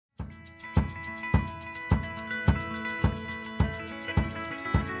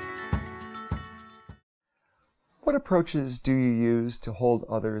what approaches do you use to hold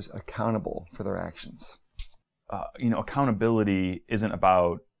others accountable for their actions? Accountability isn't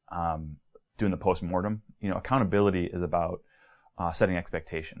about doing the post-mortem. Accountability is about setting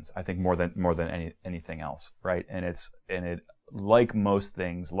expectations. I think more than anything else, right? And it like most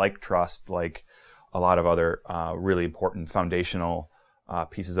things, like trust, like a lot of other really important foundational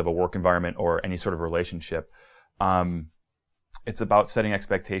pieces of a work environment or any sort of relationship. It's about setting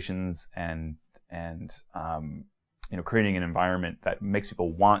expectations and creating an environment that makes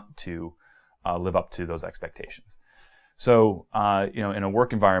people want to live up to those expectations. So in a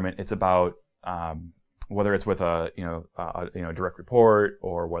work environment, it's about whether it's with a direct report,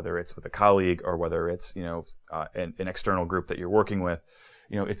 or whether it's with a colleague, or whether it's an external group that you're working with.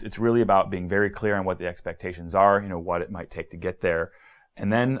 It's really about being very clear on what the expectations are, what it might take to get there,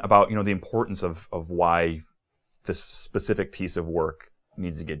 and then about the importance of why this specific piece of work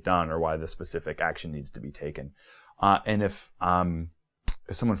needs to get done, or why this specific action needs to be taken. And if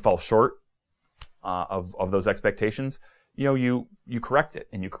someone falls short of those expectations, you correct it,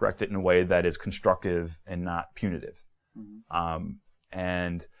 and you correct it in a way that is constructive and not punitive.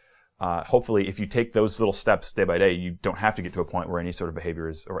 Hopefully, if you take those little steps day by day, you don't have to get to a point where any sort of behavior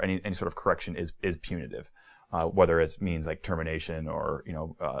is, or any sort of correction is punitive, whether it means like termination or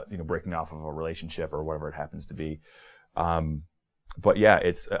breaking off of a relationship or whatever it happens to be. But yeah,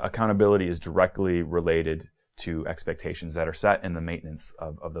 accountability is directly related to expectations that are set and the maintenance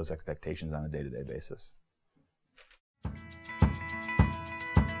of those expectations on a day-to-day basis.